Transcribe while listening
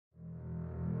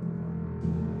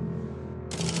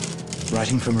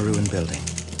Writing from a ruined building.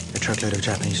 A truckload of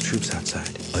Japanese troops outside.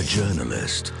 A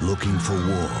journalist looking for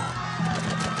war.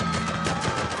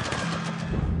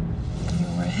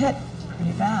 You were hit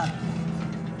pretty bad.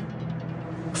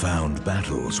 Found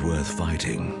battles worth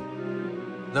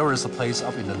fighting. There is a place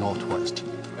up in the northwest,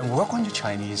 and work on your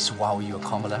Chinese while you're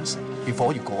convalescing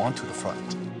before you go on to the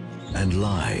front. And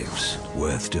lives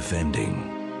worth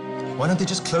defending. Why don't they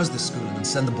just close this school and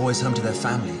send the boys home to their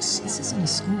families? This isn't a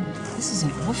school. This is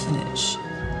an orphanage.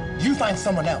 You find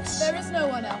someone else. There is no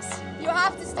one else. You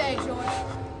have to stay, George.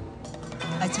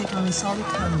 I take only solid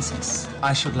currencies.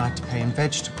 I should like to pay in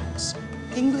vegetables.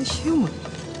 English humor.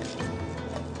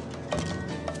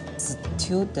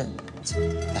 Student.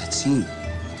 That's you.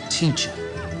 Teacher.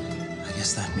 I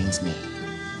guess that means me.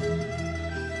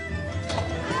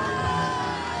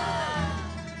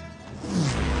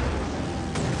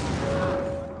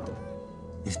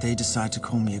 If they decide to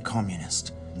call me a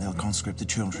communist, they'll conscript the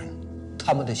children.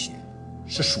 他们的血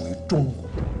是属于中国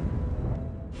的。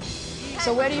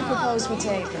 So where do you propose we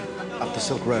take her? Up the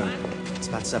Silk Road. It's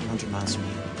about 700 miles from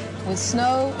here. With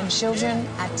snow and children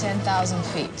at 10,000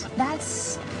 feet.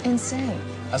 That's insane.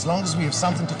 As long as we have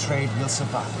something to trade, we'll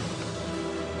survive.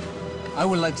 I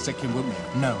would like to take him with me.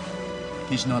 No.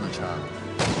 He's not a child.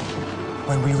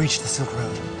 When we reach the Silk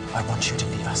Road, I want you to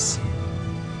leave us.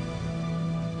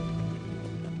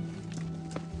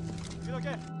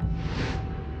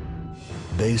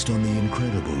 Based on the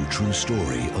incredible true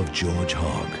story of George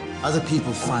Hogg. Other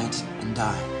people fight and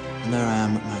die, and there I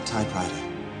am with my typewriter.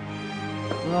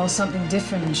 We're all something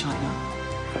different in China.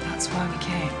 That's why we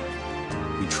came.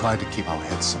 We try to keep our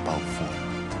heads above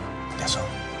water. That's all.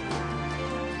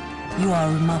 You are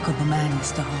a remarkable man,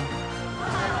 Mr. Hogg.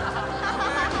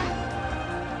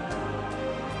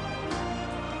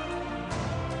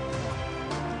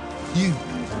 You,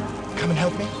 come and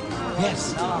help me?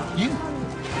 Yes, you.